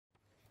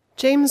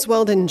James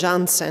Weldon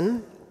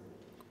Johnson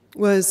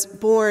was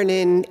born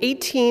in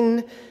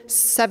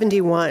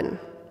 1871,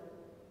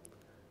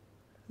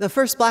 the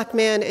first black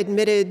man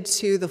admitted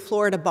to the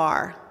Florida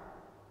bar,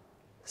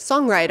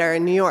 songwriter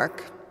in New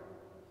York,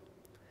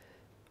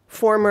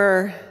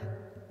 former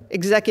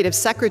executive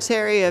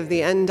secretary of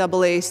the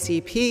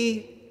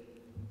NAACP,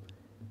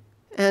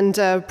 and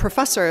a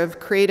professor of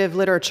creative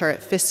literature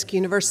at Fisk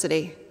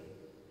University,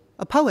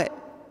 a poet.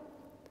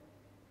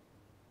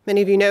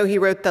 Many of you know he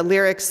wrote the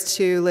lyrics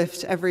to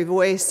Lift Every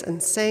Voice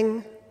and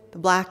Sing, the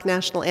Black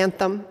national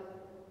anthem.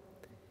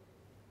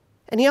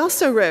 And he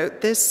also wrote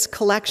this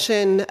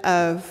collection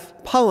of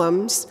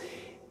poems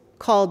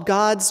called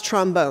God's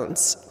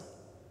Trombones,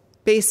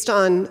 based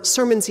on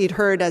sermons he'd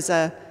heard as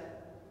a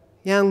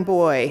young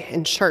boy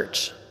in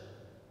church.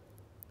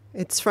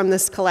 It's from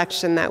this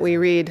collection that we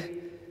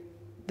read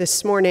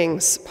this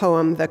morning's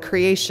poem, The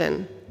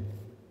Creation,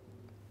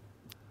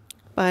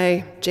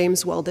 by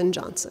James Weldon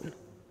Johnson.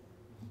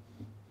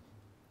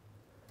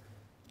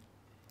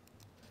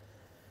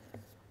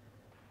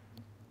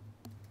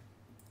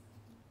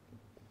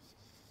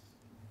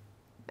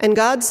 And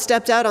God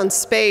stepped out on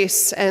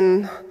space,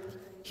 and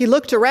he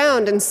looked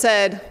around and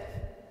said,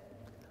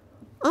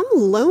 "I'm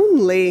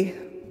lonely.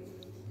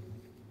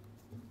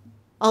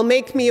 I'll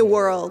make me a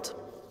world."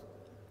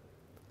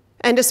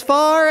 And as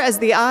far as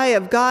the eye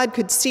of God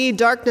could see,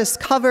 darkness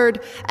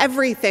covered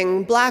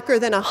everything, blacker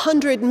than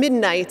 100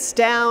 midnights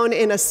down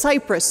in a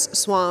cypress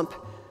swamp.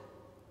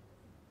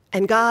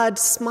 And God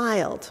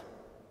smiled.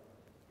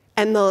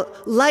 And the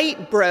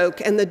light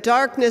broke, and the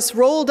darkness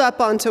rolled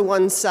up onto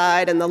one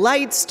side, and the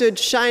light stood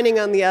shining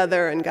on the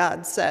other, and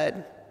God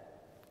said,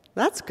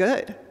 "That's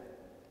good."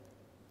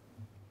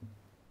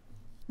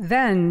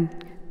 Then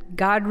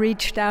God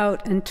reached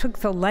out and took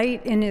the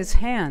light in his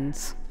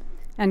hands,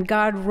 and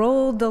God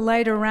rolled the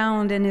light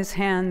around in his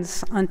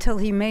hands until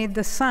he made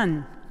the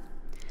sun.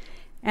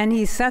 And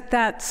he set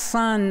that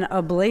sun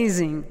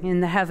a-blazing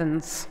in the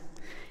heavens,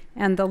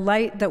 and the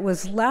light that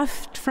was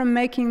left from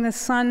making the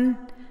sun,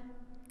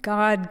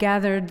 God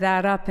gathered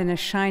that up in a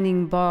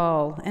shining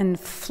ball and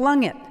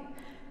flung it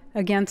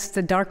against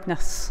the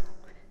darkness,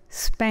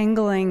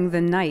 spangling the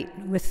night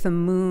with the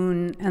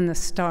moon and the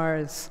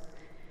stars.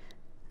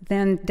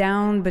 Then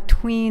down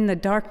between the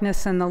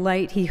darkness and the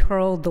light, he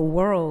hurled the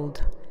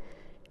world.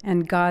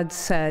 And God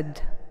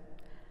said,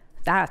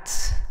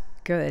 "That's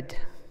good."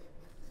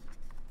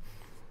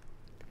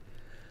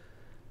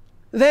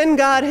 Then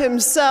God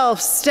himself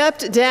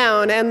stepped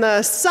down, and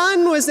the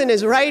sun was in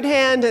his right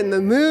hand, and the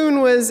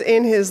moon was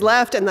in his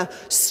left, and the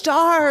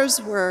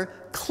stars were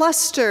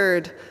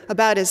clustered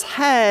about his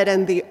head,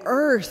 and the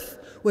earth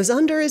was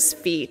under his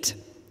feet.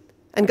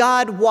 And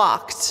God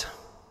walked,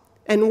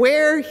 and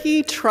where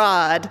he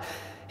trod,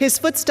 his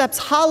footsteps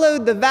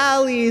hollowed the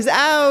valleys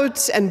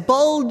out and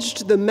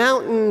bulged the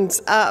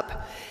mountains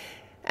up.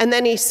 And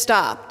then he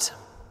stopped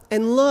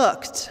and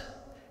looked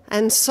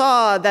and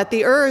saw that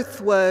the earth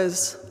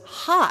was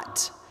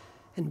hot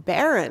and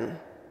barren.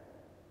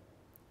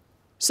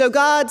 So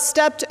God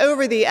stepped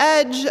over the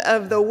edge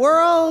of the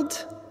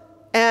world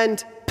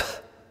and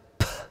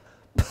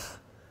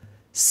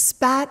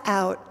spat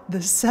out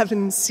the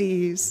 7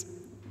 seas.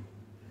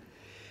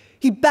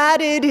 He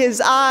batted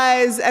his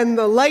eyes and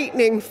the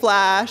lightning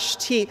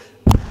flashed. He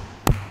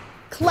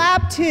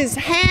clapped his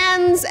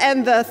hands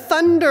and the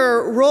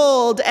thunder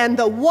rolled, and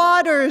the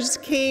waters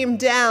came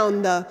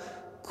down, the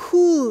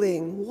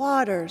cooling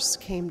waters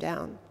came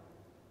down.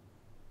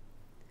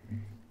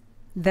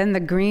 Then the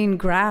green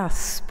grass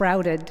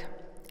sprouted,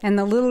 and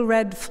the little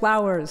red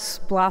flowers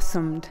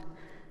blossomed.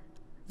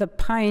 The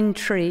pine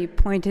tree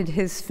pointed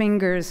his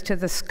fingers to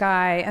the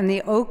sky, and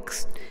the oak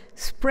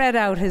spread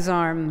out his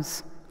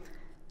arms.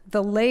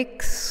 The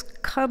lakes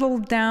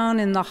cuddled down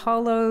in the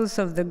hollows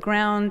of the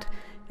ground,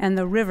 and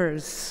the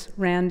rivers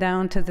ran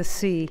down to the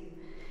sea.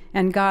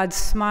 And God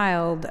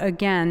smiled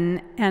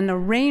again, and a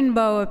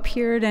rainbow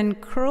appeared and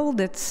curled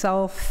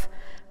itself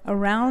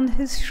around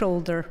his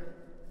shoulder.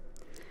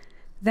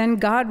 Then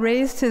God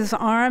raised his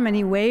arm, and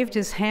he waved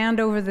his hand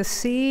over the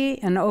sea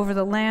and over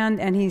the land,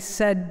 and he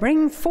said,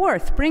 "Bring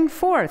forth, bring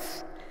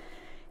forth."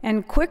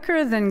 And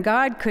quicker than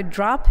God could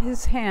drop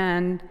his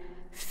hand,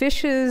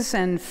 fishes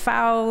and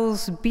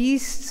fowls,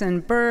 beasts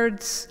and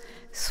birds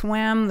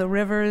swam the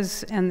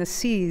rivers and the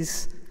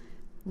seas,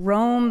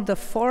 roamed the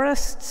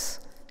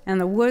forests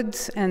and the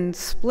woods, and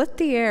split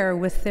the air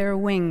with their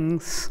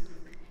wings.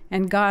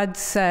 And God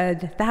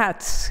said,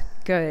 "That's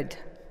good."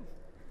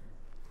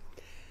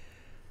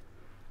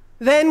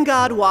 Then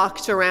God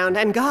walked around,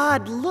 and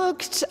God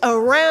looked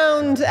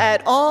around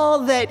at all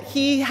that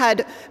he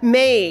had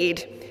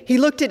made. He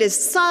looked at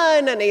his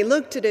sun, and he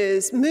looked at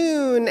his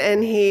moon,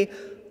 and he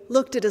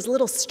looked at his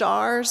little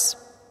stars.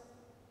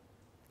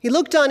 He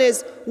looked on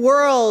his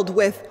world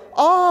with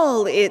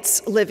all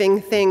its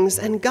living things,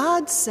 and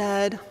God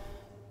said,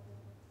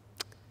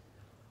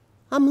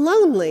 "I'm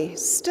lonely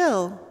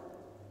still."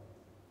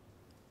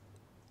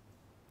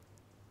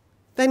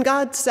 Then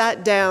God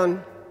sat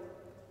down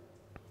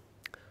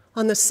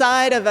on the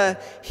side of a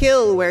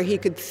hill where he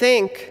could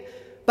think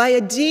By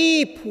a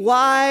deep,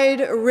 wide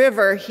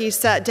river, he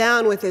sat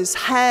down with his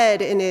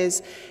head in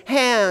his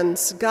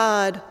hands.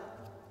 God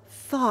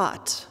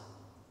thought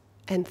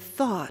and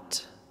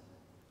thought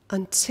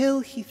until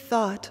he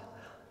thought,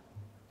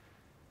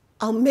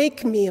 I'll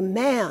make me a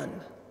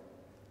man.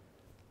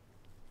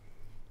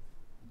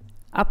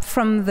 Up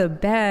from the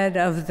bed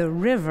of the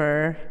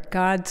river,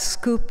 God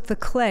scooped the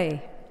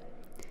clay,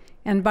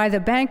 and by the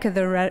bank of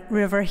the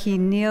river he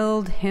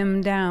kneeled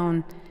him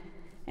down.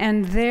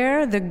 And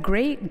there the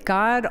great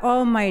God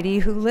Almighty,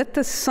 who lit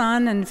the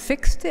sun and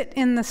fixed it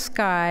in the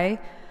sky,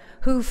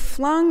 who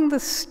flung the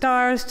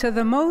stars to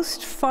the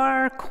most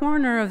far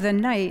corner of the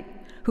night,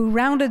 who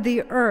rounded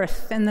the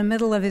earth in the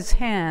middle of his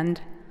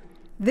hand,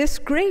 this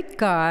great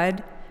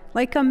God,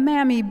 like a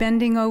mammy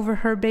bending over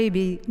her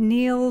baby,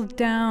 kneeled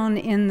down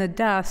in the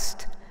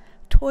dust,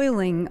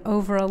 toiling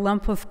over a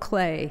lump of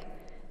clay,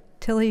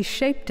 till he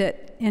shaped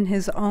it in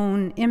his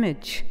own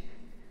image.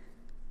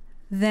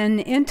 Then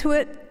into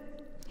it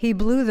he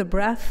blew the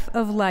breath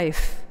of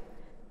life,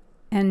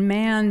 and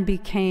man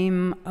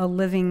became a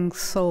living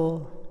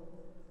soul.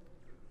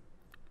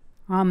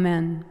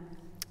 Amen.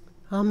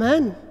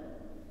 Amen.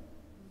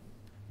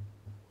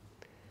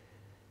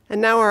 And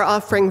now our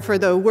offering for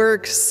the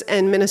works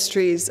and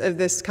ministries of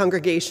this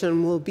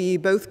congregation will be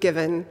both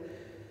given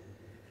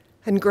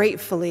and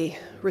gratefully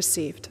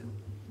received.